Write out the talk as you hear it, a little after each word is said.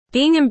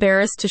Being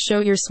embarrassed to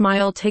show your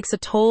smile takes a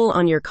toll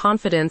on your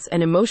confidence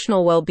and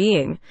emotional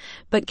well-being,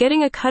 but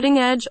getting a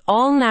cutting-edge,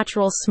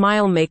 all-natural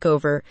smile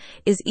makeover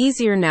is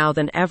easier now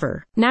than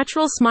ever.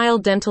 Natural Smile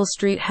Dental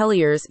Street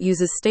Heliers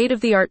uses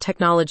state-of-the-art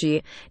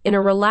technology in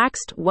a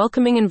relaxed,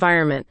 welcoming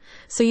environment,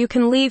 so you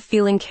can leave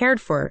feeling cared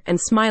for and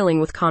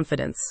smiling with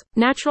confidence.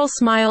 Natural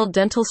Smile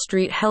Dental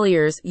Street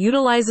Heliers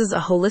utilizes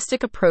a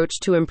holistic approach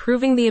to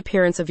improving the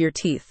appearance of your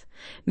teeth.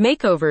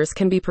 Makeovers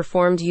can be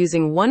performed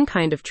using one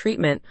kind of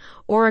treatment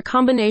or a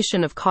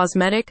combination of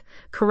cosmetic,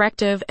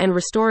 corrective, and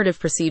restorative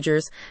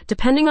procedures,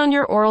 depending on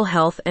your oral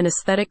health and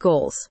aesthetic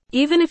goals.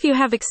 Even if you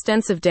have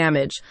extensive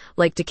damage,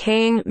 like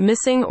decaying,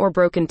 missing, or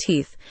broken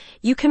teeth,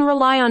 you can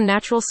rely on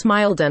Natural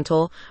Smile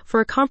Dental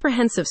for a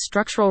comprehensive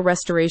structural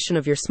restoration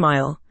of your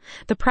smile.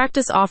 The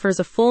practice offers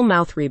a full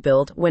mouth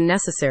rebuild when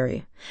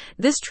necessary.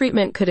 This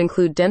treatment could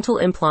include dental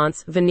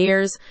implants,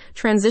 veneers,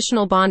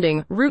 transitional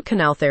bonding, root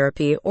canal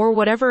therapy, or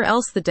whatever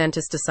else the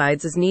dentist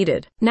decides is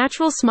needed.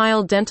 Natural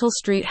Smile Dental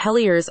Street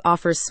Heliers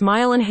offers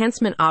smile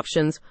enhancement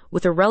options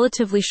with a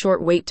relatively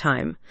short wait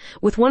time,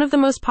 with one of the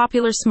most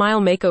popular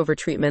smile makeover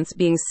treatments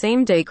being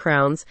same-day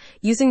crowns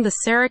using the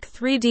CEREC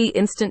 3D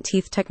Instant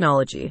Teeth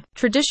technology.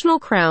 Traditional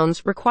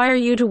crowns require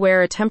you to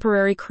wear a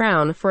temporary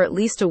crown for at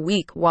least a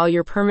week while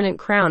your permanent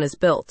crown is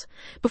built,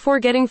 before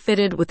getting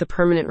fitted with the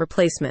permanent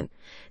replacement.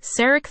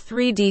 CEREC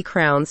 3D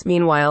crowns,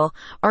 meanwhile,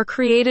 are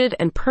created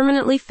and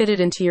permanently fitted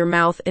into your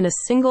mouth in a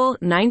single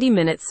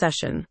 90-minute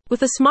session.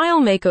 With a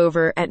smile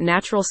makeover at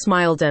Natural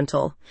Smile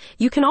Dental,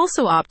 you can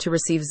also opt to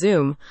receive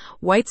Zoom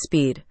White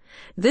Speed.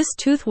 This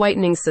tooth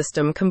whitening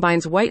system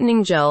combines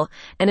whitening gel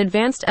and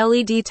advanced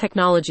LED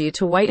technology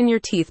to whiten your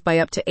teeth by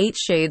up to 8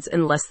 shades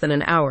in less than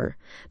an hour.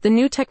 The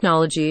new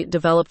technology,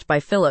 developed by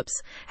Philips,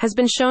 has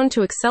been shown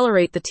to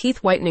accelerate the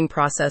teeth whitening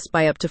process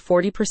by up to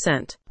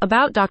 40%.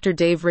 About Dr.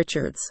 Dave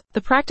Richards.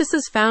 The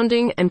practice's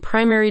founding and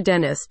primary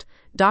dentist,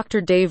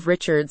 Dr. Dave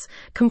Richards,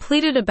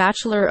 completed a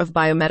Bachelor of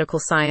Biomedical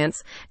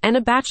Science and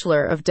a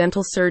Bachelor of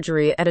Dental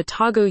Surgery at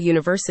Otago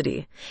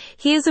University.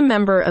 He is a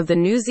member of the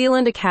New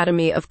Zealand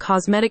Academy of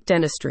Cosmetic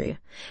Dentistry,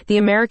 the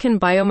American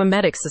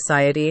Biomimetics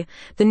Society,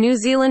 the New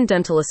Zealand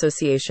Dental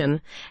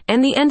Association,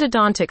 and the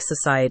Endodontics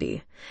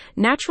Society.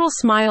 Natural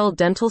Smile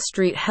Dental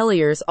Street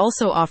Heliers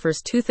also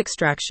offers tooth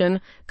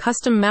extraction,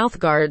 custom mouth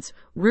guards,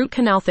 root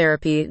canal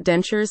therapy,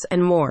 dentures,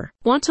 and more.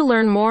 Want to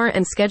learn more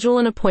and schedule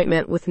an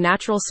appointment with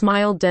Natural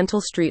Smile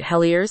Dental Street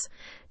Heliers?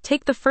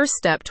 Take the first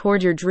step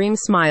toward your dream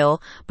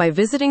smile by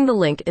visiting the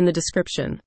link in the description.